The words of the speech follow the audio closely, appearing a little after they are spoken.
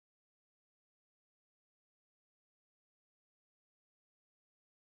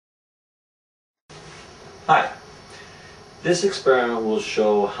Hi. This experiment will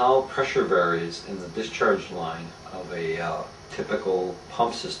show how pressure varies in the discharge line of a typical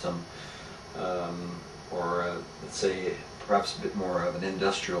pump system, or let's say perhaps a bit more of an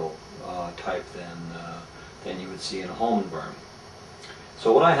industrial type than you would see in a home environment.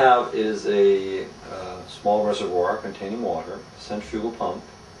 So what I have is a small reservoir containing water, a centrifugal pump,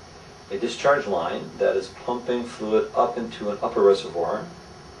 a discharge line that is pumping fluid up into an upper reservoir,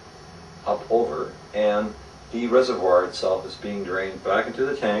 up over, and the reservoir itself is being drained back into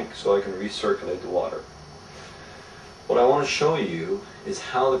the tank so I can recirculate the water. What I want to show you is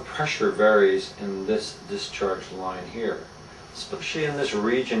how the pressure varies in this discharge line here, especially in this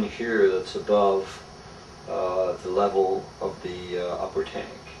region here that's above the level of the upper tank.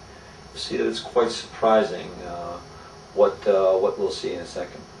 You see that it's quite surprising what we'll see in a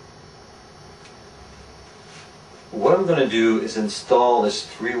second. What I'm going to do is install this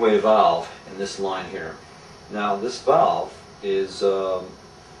three-way valve in this line here. Now this valve is has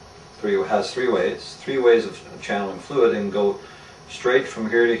three ways of channeling fluid, and go straight from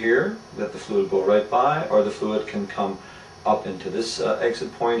here to here, let the fluid go right by, or the fluid can come up into this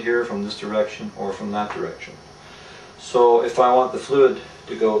exit point here from this direction or from that direction. So if I want the fluid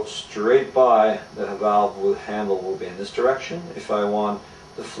to go straight by, the valve handle will be in this direction. If I want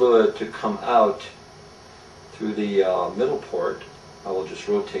the fluid to come out through the middle port, I will just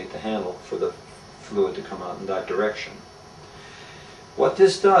rotate the handle for the fluid to come out in that direction. What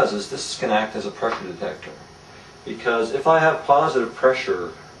this does is this can act as a pressure detector, because if I have positive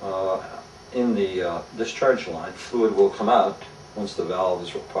pressure in the discharge line, fluid will come out once the valve is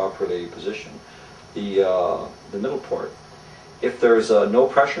properly positioned, the middle port. If there's no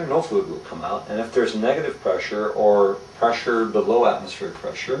pressure, no fluid will come out, and if there's negative pressure or pressure below atmospheric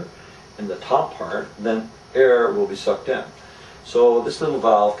pressure in the top part, then air will be sucked in. So this little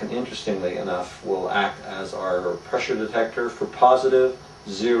valve can, interestingly enough, will act as our pressure detector for positive,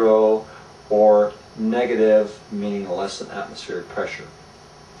 zero, or negative, meaning less than atmospheric pressure.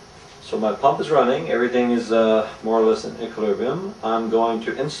 So my pump is running, everything is more or less in equilibrium. I'm going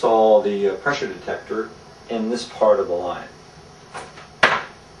to install the pressure detector in this part of the line.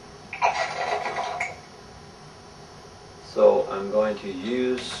 So I'm going to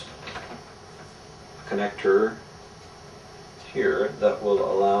use a connector here that will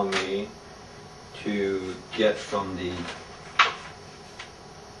allow me to get from the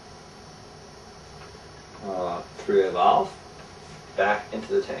three-way valve back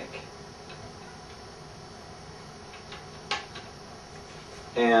into the tank.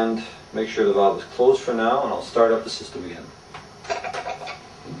 And make sure the valve is closed for now, and I'll start up the system again.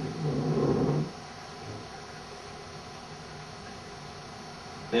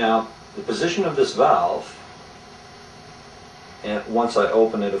 Now, the position of this valve, and once I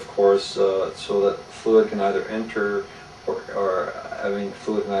open it, of course, so that fluid can either enter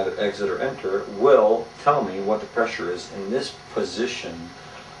fluid can either exit or enter, will tell me what the pressure is in this position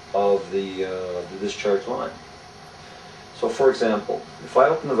of the discharge line. So, for example, if I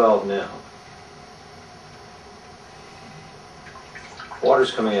open the valve now,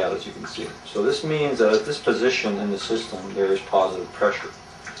 water's coming out, as you can see. So this means that at this position in the system, there is positive pressure.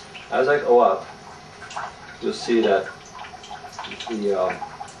 As I go up, you'll see that the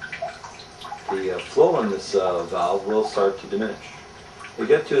flow in this valve will start to diminish. We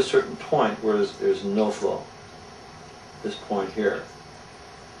get to a certain point where there's no flow. This point here.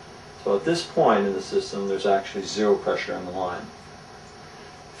 So at this point in the system, there's actually zero pressure on the line.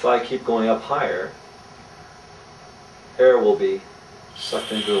 If I keep going up higher, air will be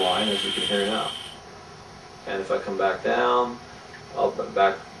sucked into the line, as you can hear now. And if I come back down, I'll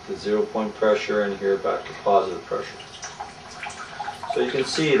back to 0 point pressure, and here back to positive pressure. So you can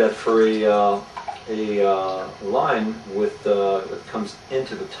see that for a line with that comes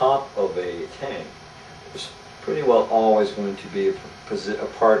into the top of a tank, there's pretty well always going to be a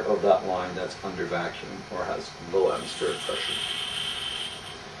part of that line that's under vacuum or has low atmospheric pressure.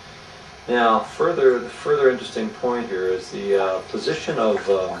 Now, the further interesting point here is the position of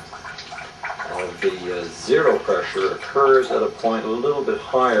the zero pressure occurs at a point a little bit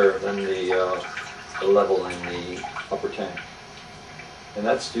higher than the level in the upper tank. And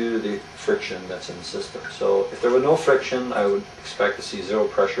that's due to the friction that's in the system. So if there were no friction, I would expect to see zero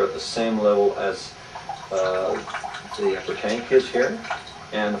pressure at the same level as the upper tank is here.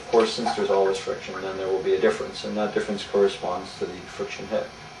 And of course, since there's always friction, then there will be a difference, and that difference corresponds to the friction head.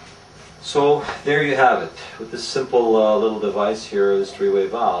 So there you have it. With this simple little device here, this three-way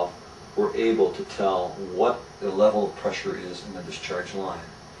valve, we're able to tell what the level of pressure is in the discharge line.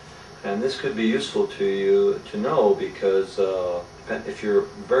 And this could be useful to you to know, because if you're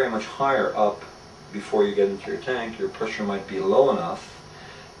very much higher up before you get into your tank, your pressure might be low enough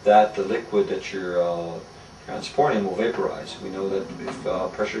that the liquid that you're transporting will vaporize. We know that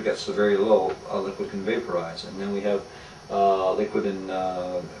if pressure gets very low, liquid can vaporize, and then we have liquid in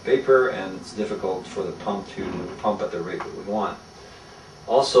vapor, and it's difficult for the pump to pump at the rate that we want.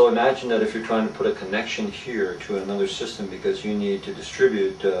 Also, imagine that if you're trying to put a connection here to another system because you need to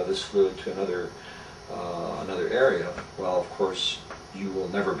distribute this fluid to another area, well, of course, you will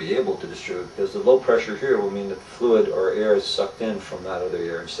never be able to distribute, because the low pressure here will mean that the fluid or air is sucked in from that other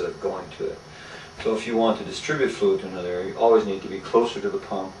area instead of going to it. So if you want to distribute fluid to another area, you always need to be closer to the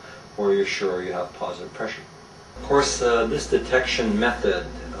pump where you're sure you have positive pressure. Of course, this detection method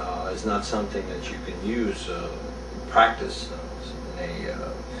is not something that you can use in practice in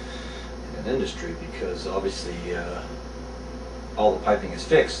an industry, because obviously all the piping is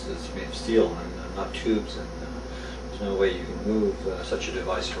fixed. It's made of steel and not tubes, and there's no way you can move such a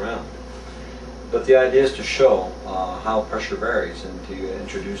device around. But the idea is to show how pressure varies and to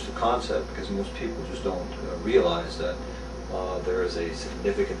introduce the concept, because most people just don't realize that there is a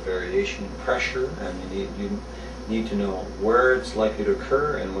significant variation in pressure, and you need to know where it's likely to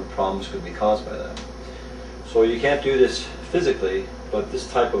occur and what problems could be caused by that. So you can't do this physically, but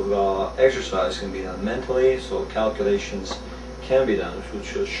this type of exercise can be done mentally, so calculations can be done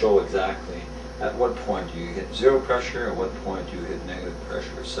which will show exactly at what point you hit zero pressure, at what point you hit negative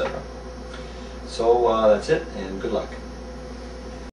pressure, etc. So that's it, and good luck.